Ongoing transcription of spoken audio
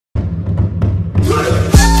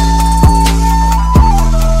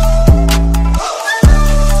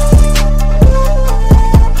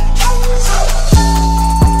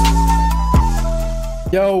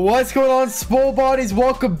What's going on, swole bodies?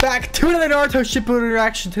 Welcome back to another Naruto Shippuden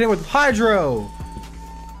reaction today with Hydro.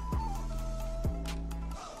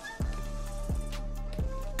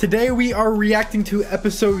 Today we are reacting to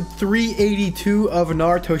episode 382 of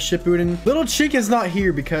Naruto Shippuden. Little Chick is not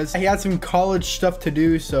here because he had some college stuff to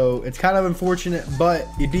do, so it's kind of unfortunate, but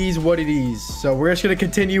it is what it is. So we're just gonna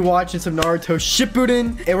continue watching some Naruto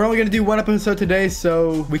Shippuden, and we're only gonna do one episode today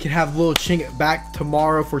so we can have Little Chink back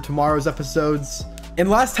tomorrow for tomorrow's episodes. And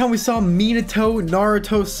last time we saw Minato,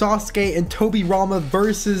 Naruto, Sasuke, and Tobirama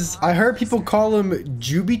versus, I heard people call him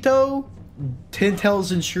Jubito, Ten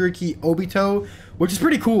Tails and Shiriki Obito, which is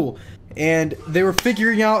pretty cool. And they were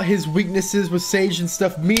figuring out his weaknesses with Sage and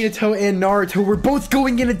stuff. Minato and Naruto were both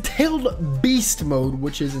going in a tailed beast mode,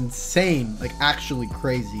 which is insane, like actually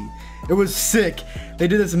crazy. It was sick. They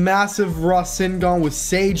did this massive Rasengan with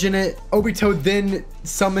Sage in it. Obito then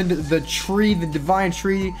summoned the tree, the divine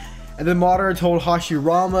tree. And then Madara told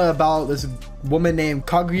Hashirama about this woman named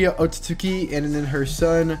Kaguya Otsutsuki and then her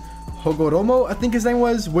son Hogoromo, I think his name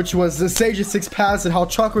was, which was the Sage's 6 paths and how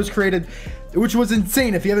chakra was created, which was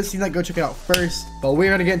insane. If you haven't seen that, go check it out first. But we're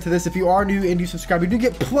gonna get into this. If you are new and you subscribe, you do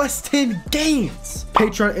get plus 10 games.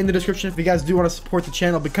 Patreon in the description if you guys do want to support the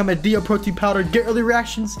channel. Become a Dio protein powder, get early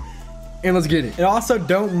reactions, and let's get it. And also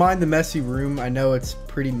don't mind the messy room. I know it's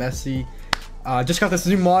pretty messy. Just got this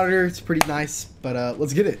new monitor. It's pretty nice, but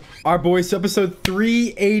let's get it. All right, boys, so episode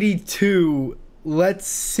 382. Let's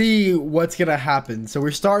see what's gonna happen. So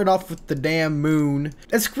we're starting off with the damn moon.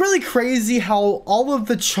 It's really crazy how all of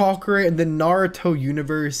the chakra in the Naruto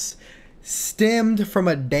universe stemmed from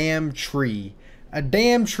a damn tree. A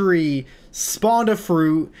damn tree spawned a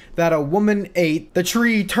fruit that a woman ate. The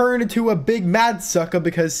tree turned into a big mad sucker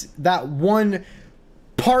because that one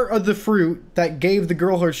part of the fruit that gave the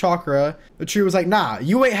girl her chakra, the tree was like, nah,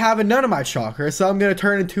 you ain't having none of my chakra, so I'm gonna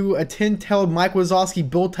turn into a 10-tailed Mike Wazowski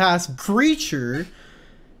built-ass creature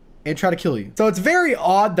and try to kill you. So it's very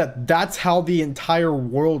odd that that's how the entire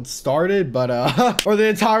world started, but or the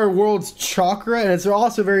entire world's chakra. And it's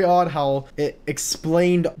also very odd how it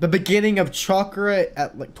explained the beginning of chakra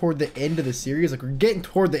at like toward the end of the series. Like, we're getting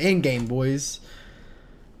toward the end game, boys.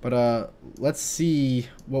 But let's see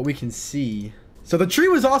what we can see. So the tree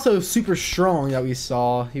was also super strong that we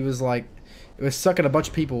saw. He was like, it was sucking a bunch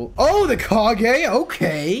of people. Oh, the Kage,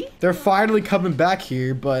 okay. They're finally coming back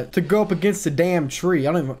here, but to go up against the damn tree,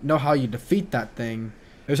 I don't even know how you defeat that thing.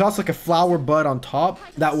 There's also like a flower bud on top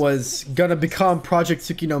that was gonna become Project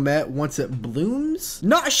Tsuki no Met once it blooms.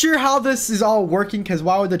 Not sure how this is all working, because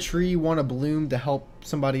why would the tree want to bloom to help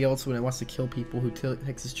somebody else when it wants to kill people who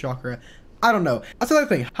takes his chakra? I don't know. That's another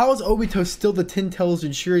thing. How is Obito still the 10 Tails in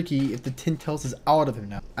Shiriki if the 10 Tails is out of him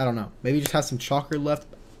now? I don't know. Maybe he just has some chakra left.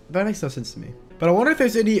 That makes no sense to me. But I wonder if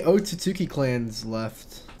there's any Otsutsuki clans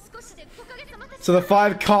left. So the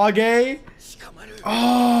 5 Kage.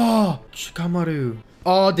 Oh, Shikamaru.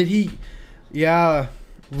 Oh, did he? Yeah.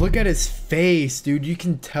 Look at his face, dude. You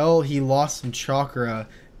can tell he lost some chakra.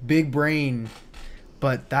 Big brain.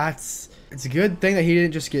 But it's a good thing that he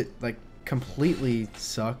didn't just get like completely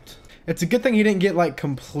sucked. It's a good thing he didn't get like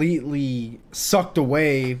completely sucked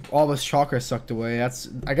away, all this chakra sucked away.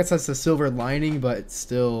 I guess that's the silver lining, but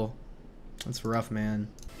still, that's rough, man.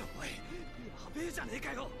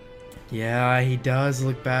 Yeah, he does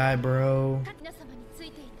look bad, bro.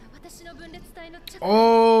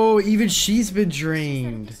 Oh, even she's been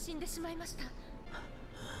drained.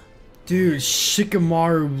 Dude,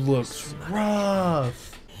 Shikamaru looks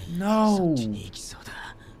rough. No.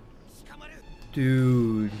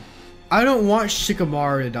 Dude. I don't want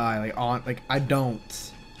Shikamaru to die, I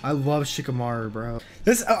don't. I love Shikamaru, bro.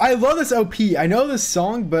 I love this OP. I know this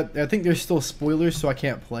song, but I think there's still spoilers, so I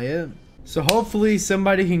can't play it. So hopefully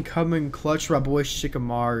somebody can come and clutch my boy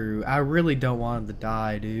Shikamaru. I really don't want him to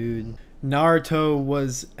die, dude. Naruto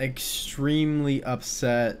was extremely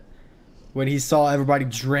upset when he saw everybody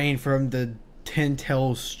drained from the 10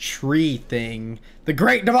 Tails tree thing. The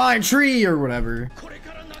Great Divine Tree or whatever.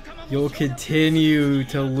 You'll continue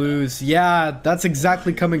to lose. Yeah, that's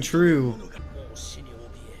exactly coming true.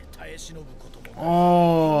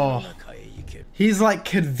 Oh, he's like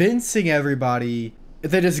convincing everybody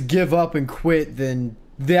if they just give up and quit, then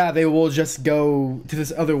yeah, they will just go to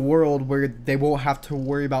this other world where they won't have to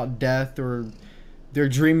worry about death or their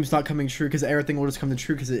dreams not coming true, because everything will just come to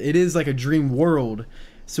true, because it is like a dream world.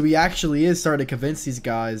 So he actually is starting to convince these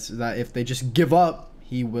guys that if they just give up,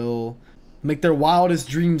 he will make their wildest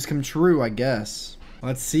dreams come true, I guess.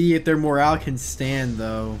 Let's see if their morale can stand,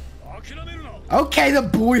 though. Okay, the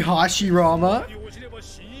boy Hashirama.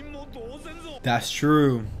 That's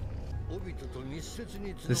true.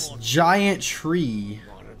 This giant tree.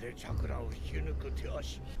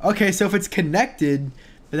 Okay, so if it's connected,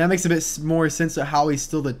 then that makes a bit more sense of how he's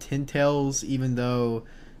still the 10 tails, even though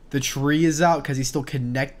the tree is out, because he's still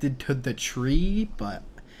connected to the tree. But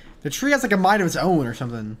the tree has like a mind of its own or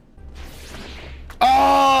something.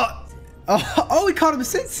 Oh, he caught him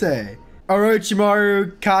Sensei.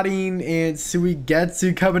 Orochimaru, Karin, and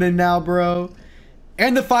Suigetsu coming in now, bro.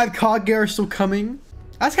 And the 5 Kage are still coming.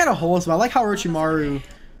 That's kind of wholesome. I like how Orochimaru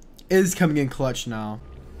is coming in clutch now.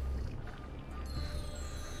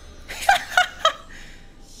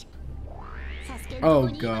 Oh,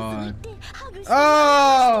 God.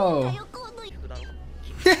 Oh!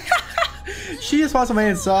 She just fought somebody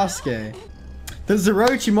in Sasuke. Does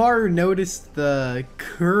Orochimaru notice the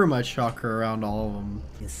Kurama chakra around all of them?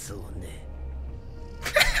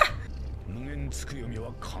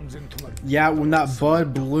 Yeah, when that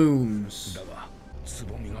bud blooms.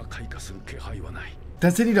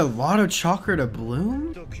 Does it need a lot of chakra to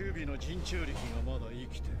bloom?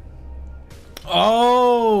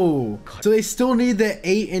 Oh! So they still need the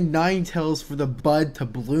 8 and 9 tails for the bud to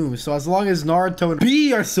bloom. So as long as Naruto and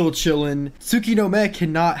B are still chilling, Tsuki no Me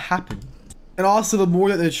cannot happen. And also, the more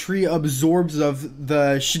that the tree absorbs of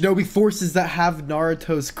the shinobi forces that have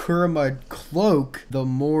Naruto's Kurama cloak, the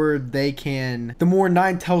more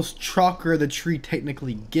 9 tails chakra the tree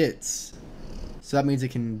technically gets. So that means it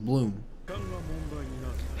can bloom.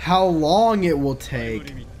 How long it will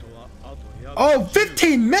take? Oh,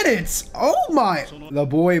 15 minutes! Oh my! The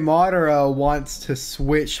boy Madara wants to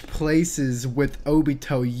switch places with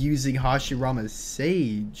Obito using Hashirama's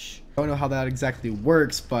Sage. I don't know how that exactly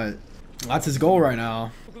works, but that's his goal right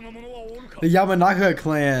now. The Yamanaka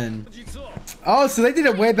clan. Oh, so they did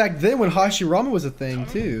it way back then when Hashirama was a thing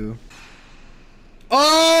too.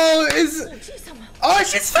 Oh, she's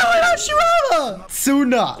filling Hashirama!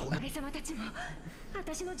 Tsuna!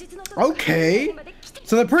 Okay.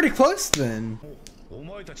 So they're pretty close then.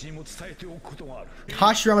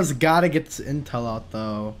 Hashirama's gotta get this intel out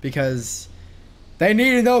though, because they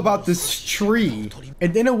need to know about this tree.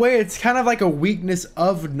 And in a way, it's kind of like a weakness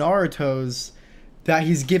of Naruto's that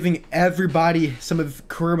he's giving everybody some of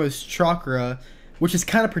Kurama's chakra, which is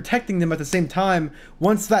kind of protecting them at the same time.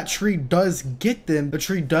 Once that tree does get them, the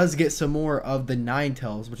tree does get some more of the 9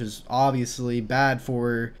 tails, which is obviously bad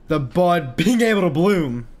for the bud being able to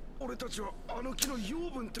bloom.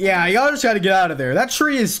 Yeah, y'all just gotta get out of there. That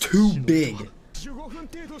tree is too big.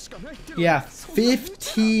 Yeah,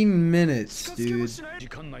 15 minutes, dude.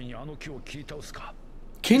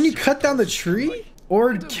 Can you cut down the tree?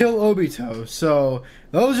 Or kill Obito? So,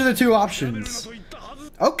 those are the 2 options.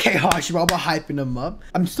 Okay, Hashirama hyping him up.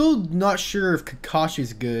 I'm still not sure if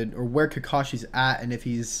Kakashi's good, or where Kakashi's at, and if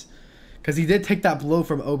he's... Because he did take that blow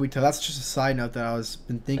from Obito. That's just a side note that I was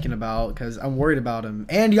been thinking about, because I'm worried about him.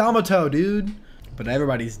 And Yamato, dude. But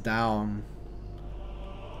everybody's down.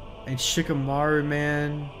 And Shikamaru,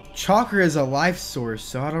 man. Chakra is a life source,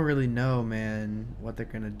 so I don't really know, man, what they're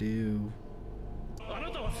gonna do.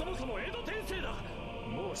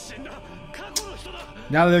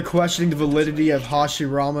 Now they're questioning the validity of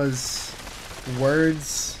Hashirama's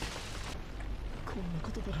words.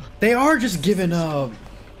 They are just giving up.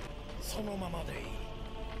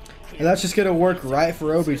 And that's just gonna work right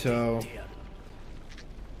for Obito.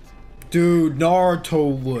 Dude,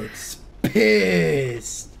 Naruto looks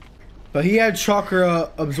pissed. But he had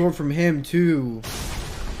chakra absorbed from him too.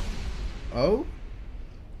 Oh?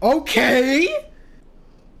 Okay!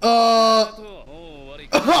 Oh.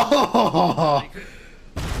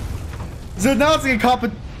 So now it's like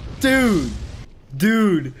a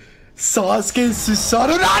Dude. Sasuke and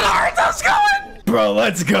Susanoo. Naruto's going! Bro,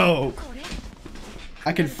 let's go.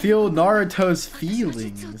 I can feel Naruto's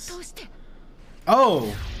feelings.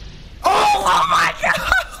 Oh my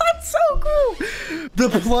god! That's so cool! The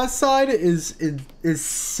plus side is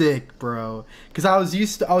sick, bro. Because I was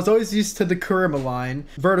always used to the Kurama line,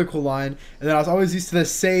 vertical line, and then I was always used to the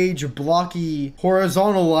Sage blocky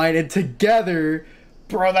horizontal line, and together,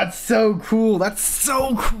 bro, that's so cool. That's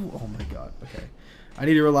so cool. Oh my god. Okay. I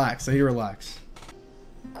need to relax.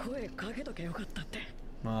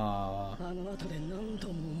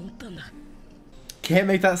 Can't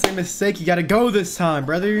make that same mistake. You gotta go this time,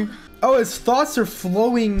 brother. Oh, his thoughts are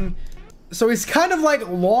flowing. So he's kind of like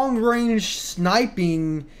long-range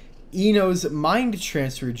sniping Ino's mind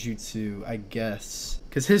transfer jutsu, I guess.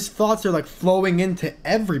 Because his thoughts are like flowing into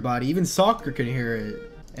everybody. Even Sakura can hear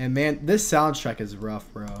it. And man, this soundtrack is rough,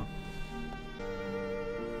 bro.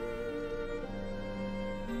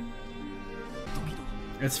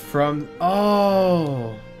 It's from...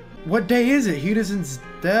 Oh! What day is it? Hiruzen's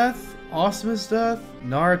death? Asuma's death?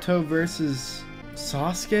 Naruto versus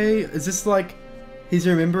Sasuke? Is this like He's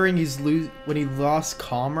remembering when he lost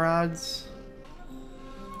comrades.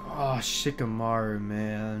 Oh, Shikamaru,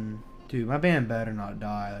 man. Dude, my band better not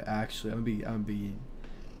die. Like, actually, I'm gonna be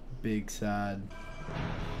big sad.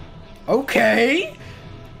 Okay.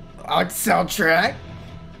 Soundtrack.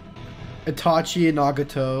 Itachi and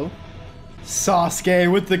Nagato.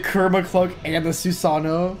 Sasuke with the Kurama cloak and the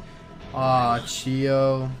Susanoo. Ah,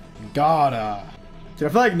 Chio. Gotta. Dude,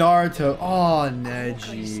 I feel like Naruto. Oh,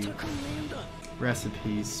 Neji. Rest in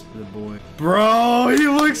peace for the boy. Bro, he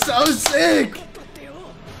looks so sick.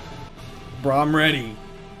 Bro, I'm ready.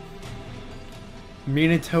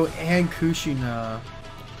 Minato and Kushina.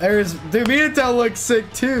 Dude, Minato looks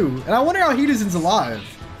sick too. And I wonder how Hidezen's alive.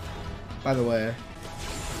 By the way.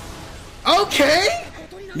 Okay.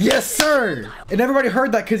 Yes, sir. And everybody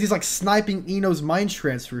heard that because he's like sniping Ino's mind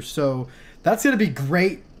transfer. So that's gonna be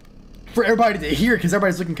great for everybody to hear, because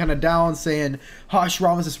everybody's looking kind of down, saying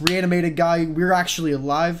Hashirama's this reanimated guy. We're actually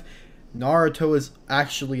alive. Naruto is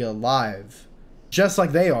actually alive, just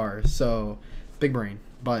like they are. So big brain.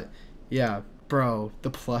 But yeah, bro, the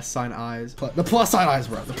plus sign eyes. The plus sign eyes,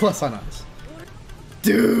 bro. The plus sign eyes.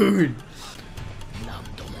 Dude.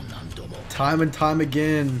 Time and time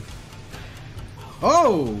again.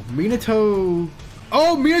 Oh, Minato.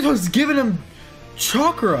 Oh, Minato's giving him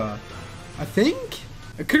chakra, I think.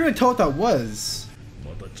 I couldn't really tell what that was.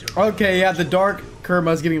 Okay, yeah, the dark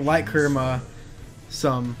Kurama is giving light Kurama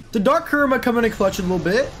some. The dark Kurama coming in clutch a little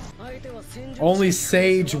bit. Only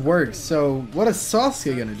Sage works, so what is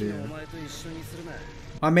Sasuke gonna do?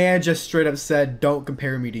 My man just straight up said, don't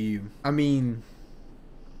compare me to you. I mean,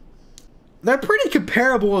 they're pretty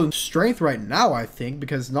comparable in strength right now, I think,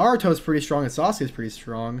 because Naruto is pretty strong and Sasuke is pretty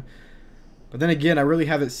strong. But then again, I really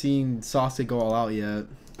haven't seen Sasuke go all out yet.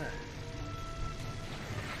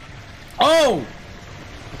 Oh!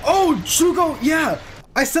 Oh, Jugo! Yeah!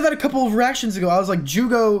 I said that a couple of reactions ago. I was like,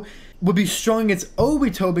 Jugo would be strong against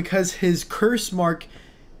Obito because his curse mark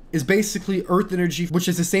is basically earth energy, which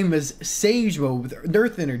is the same as Sage mode with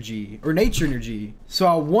earth energy or nature energy. So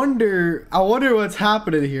I wonder what's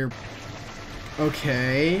happening here.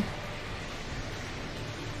 Okay.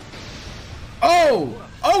 Oh!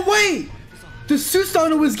 Oh, wait! The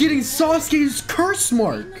Susanoo was getting Sasuke's curse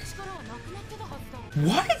mark.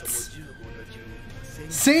 What?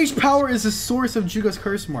 Sage power is the source of Jugo's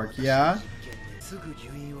curse mark, yeah?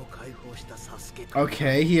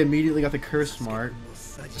 Okay, he immediately got the curse mark.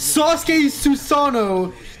 Sasuke's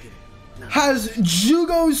Susanoo has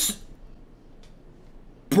Jugo's...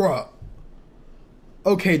 Bruh.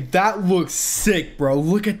 Okay, that looks sick, bro.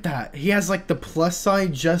 Look at that. He has like the plus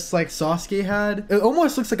sign just like Sasuke had. It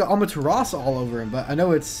almost looks like an Amaterasu all over him, but I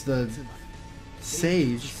know it's the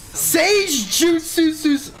Sage. Sage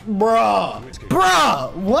Jutsu, bruh.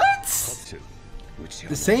 Bruh, what?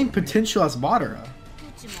 The same potential as Madara.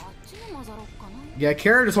 Yeah,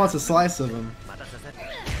 Kara just wants a slice of him.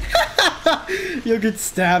 You'll get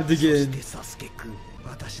stabbed again.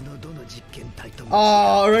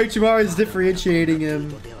 Oh, Orochimaru is differentiating him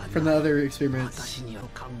from the other experiments.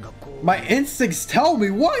 My instincts tell me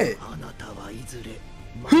what?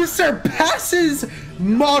 Who surpasses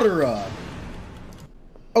Madara?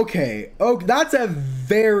 Okay, that's a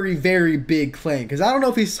very, very big claim, because I don't know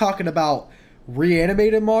if he's talking about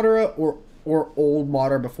reanimated Madara or old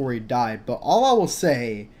Madara before he died, but all I will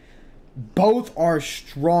say, both are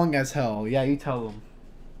strong as hell. Yeah, you tell him.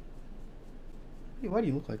 Hey, why do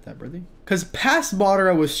you look like that, brother? Because past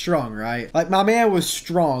Madara was strong, right? Like, my man was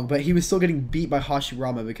strong, but he was still getting beat by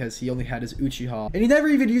Hashirama because he only had his Uchiha. And he never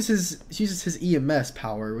even uses his EMS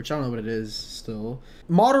power, which I don't know what it is still.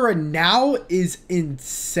 Madara now is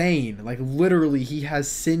insane. Like, literally, he has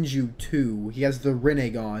Senju too. He has the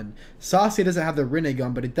Rinnegan. Sasuke doesn't have the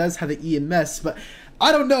Rinnegan, but it does have the EMS. But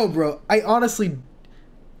I don't know, bro.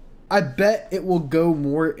 I bet it will go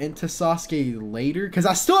more into Sasuke later, because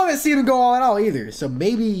I still haven't seen him go all out either. So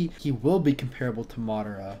maybe he will be comparable to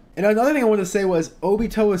Madara. And another thing I wanted to say was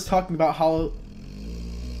Obito was talking about how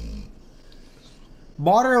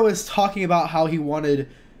Madara was talking about how he wanted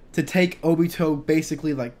to take Obito,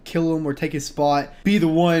 basically like kill him or take his spot, be the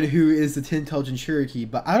one who is the 10-tailed Jinchuriki.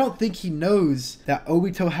 But I don't think he knows that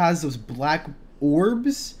Obito has those black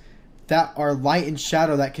orbs that are light and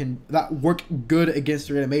shadow that work good against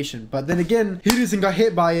reanimation. But then again, Hidezen got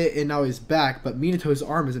hit by it and now he's back, but Minato's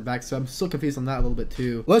arm isn't back, so I'm still confused on that a little bit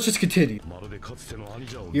too. Let's just continue.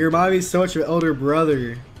 You remind me so much of an elder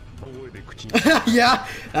brother. Yeah,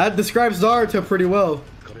 that describes Naruto pretty well.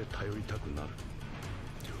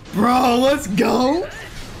 Bro, let's go!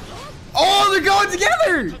 Oh, they're going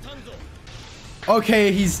together!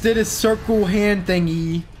 Okay, he's did his circle hand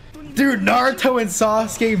thingy. Dude, Naruto and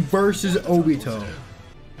Sasuke versus Obito.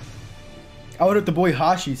 I wonder what the boy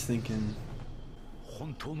Hashi's thinking.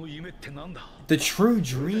 The true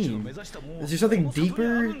dream. Is there something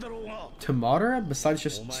deeper to Madara besides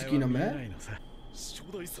just Tsuki no Me?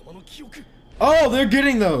 Oh, they're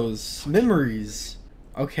getting those memories.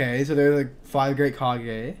 Okay, so they're the 5 great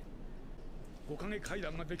Kage.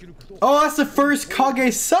 Oh, that's the first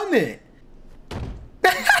Kage summit.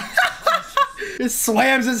 It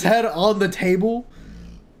slams his head on the table.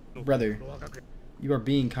 Brother, you are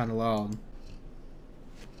being kind of loud.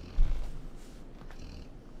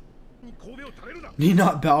 Need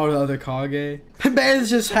not bow to the other Kage. Man's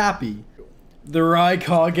just happy. The right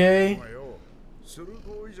Kage.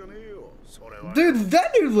 Dude,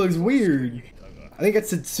 that dude looks weird. I think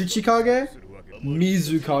it's a Tsuchikage.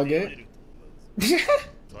 Mizukage.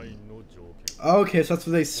 Okay, so that's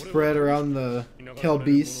what they spread around the tail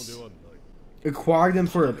beasts. Acquired them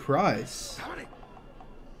for a price.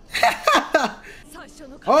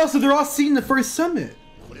 Oh, so they're all seeing the first summit.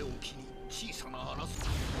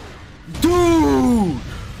 Dude!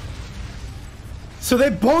 So they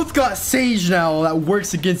both got Sage now that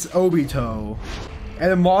works against Obito.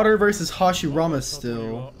 And then Madara versus Hashirama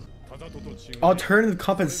still. Alternative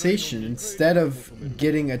compensation instead of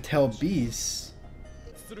getting a tail beast.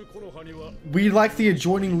 We'd like the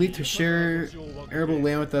adjoining leaf to share arable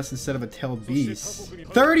land with us instead of a tail beast.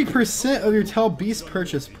 30% of your tail beast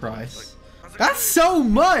purchase price. That's so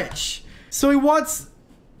much! So he wants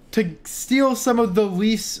to steal some of the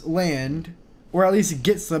leaf's land, or at least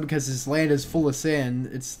get some because his land is full of sand.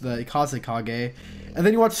 It's the Kazekage. And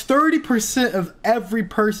then he wants 30% of every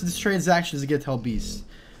person's transactions to get tail beast.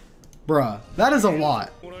 Bruh, that is a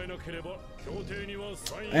lot.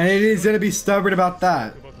 And he's gonna be stubborn about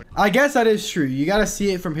that. I guess that is true. You gotta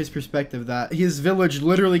see it from his perspective that his village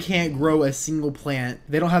literally can't grow a single plant.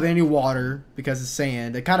 They don't have any water because of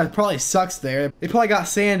sand. It kind of probably sucks there. They probably got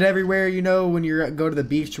sand everywhere, you know, when you go to the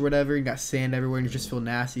beach or whatever. You got sand everywhere and you just feel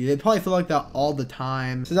nasty. They probably feel like that all the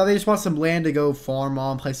time. So now they just want some land to go farm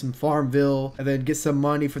on, play some Farmville, and then get some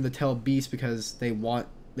money from the tail beast because they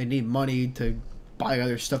need money to buy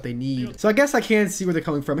other stuff they need. So I guess I can see where they're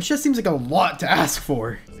coming from. It just seems like a lot to ask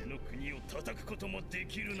for.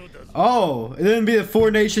 Oh, it didn't be the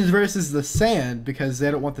 4 nations versus the sand because they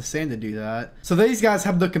don't want the sand to do that. So these guys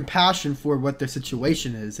have no compassion for what their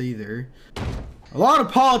situation is either. A lot of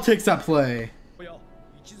politics at play.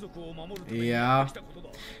 Yeah.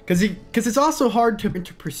 Because it's also hard to put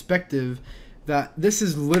into perspective that this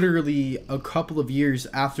is literally a couple of years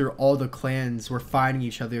after all the clans were fighting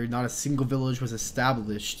each other, not a single village was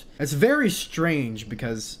established. It's very strange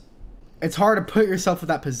because it's hard to put yourself in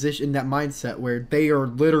that position, in that mindset where they are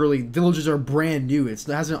literally, villages are brand new. It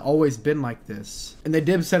hasn't always been like this. And they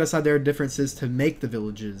did set aside their differences to make the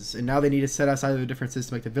villages. And now they need to set aside their differences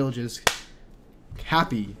to make the villages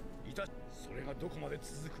happy.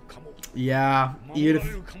 Yeah, even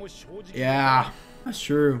if, yeah, that's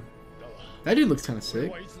true. That dude looks kind of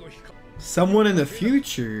sick. Someone in the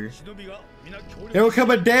future. There will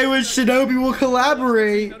come a day when Shinobi will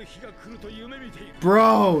collaborate.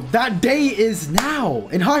 Bro, that day is now.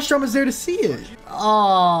 And Hashirama's there to see it.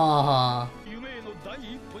 Ah,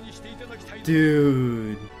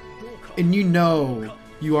 dude. And you know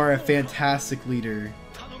you are a fantastic leader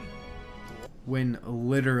when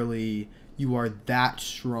literally you are that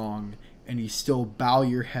strong and you still bow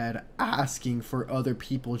your head asking for other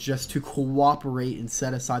people just to cooperate and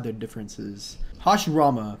set aside their differences.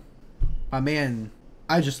 Hashirama, my man,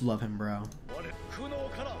 I just love him, bro.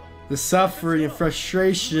 The suffering and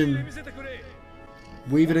frustration,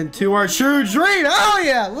 weave it into our true dream. Oh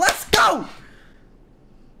yeah, let's go!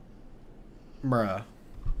 Bruh.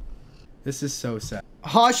 This is so sad.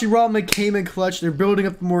 Hashirama came in clutch. They're building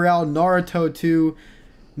up the morale. Naruto too.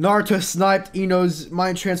 Naruto sniped Ino's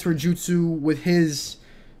mind transfer jutsu with his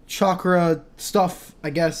chakra stuff,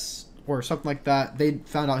 I guess, or something like that. They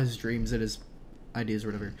found out his dreams and his ideas or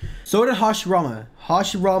whatever. So did Hashirama.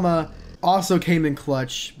 Hashirama also came in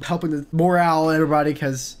clutch, helping the morale and everybody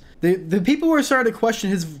because the people were starting to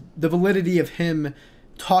question the validity of him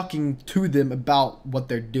talking to them about what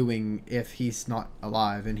they're doing if he's not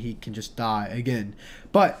alive and he can just die again.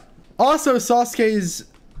 But also Sasuke's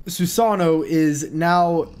Susanoo is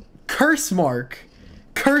now curse mark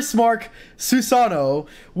Susanoo,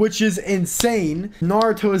 which is insane.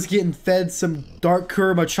 Naruto is getting fed some dark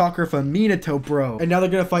Kurama chakra from Minato, bro. And now they're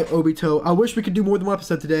gonna fight Obito. I wish we could do more than one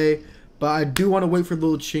episode today, but I do want to wait for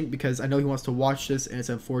Little Chink because I know he wants to watch this and it's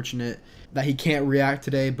unfortunate that he can't react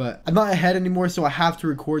today, but I'm not ahead anymore, so I have to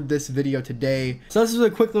record this video today. So this is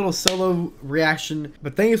a quick little solo reaction,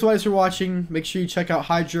 but thank you so much for watching. Make sure you check out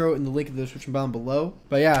Hydro in the link in the description down below.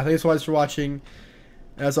 But yeah, thanks so much for watching.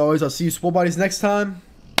 As always, I'll see you swole bodies next time.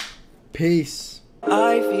 Peace.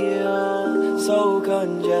 I feel so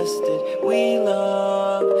congested. We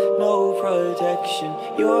love, no protection.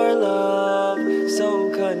 Your love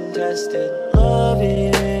so contested. Love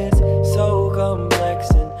it.